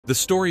The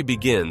story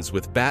begins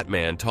with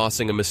Batman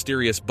tossing a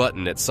mysterious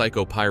button at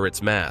Psycho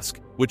Pirate's mask,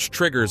 which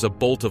triggers a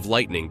bolt of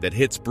lightning that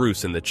hits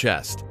Bruce in the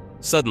chest.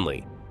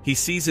 Suddenly, he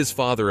sees his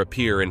father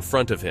appear in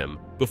front of him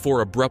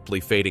before abruptly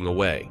fading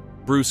away.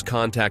 Bruce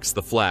contacts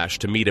the Flash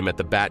to meet him at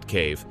the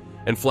Batcave,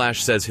 and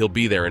Flash says he'll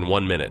be there in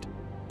 1 minute.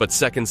 But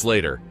seconds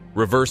later,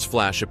 Reverse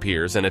Flash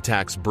appears and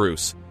attacks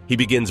Bruce. He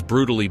begins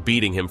brutally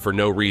beating him for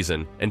no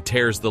reason and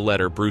tears the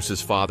letter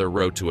Bruce's father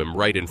wrote to him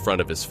right in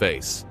front of his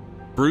face.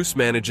 Bruce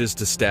manages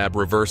to stab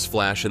Reverse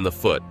Flash in the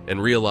foot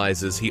and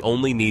realizes he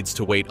only needs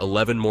to wait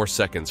 11 more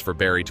seconds for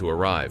Barry to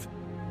arrive.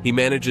 He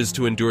manages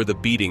to endure the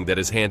beating that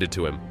is handed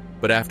to him,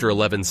 but after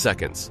 11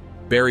 seconds,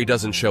 Barry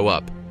doesn't show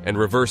up, and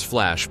Reverse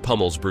Flash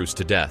pummels Bruce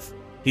to death.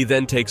 He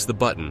then takes the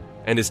button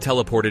and is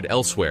teleported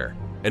elsewhere,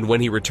 and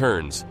when he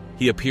returns,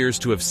 he appears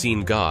to have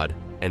seen God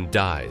and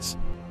dies.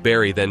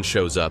 Barry then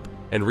shows up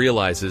and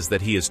realizes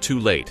that he is too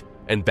late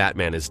and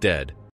Batman is dead.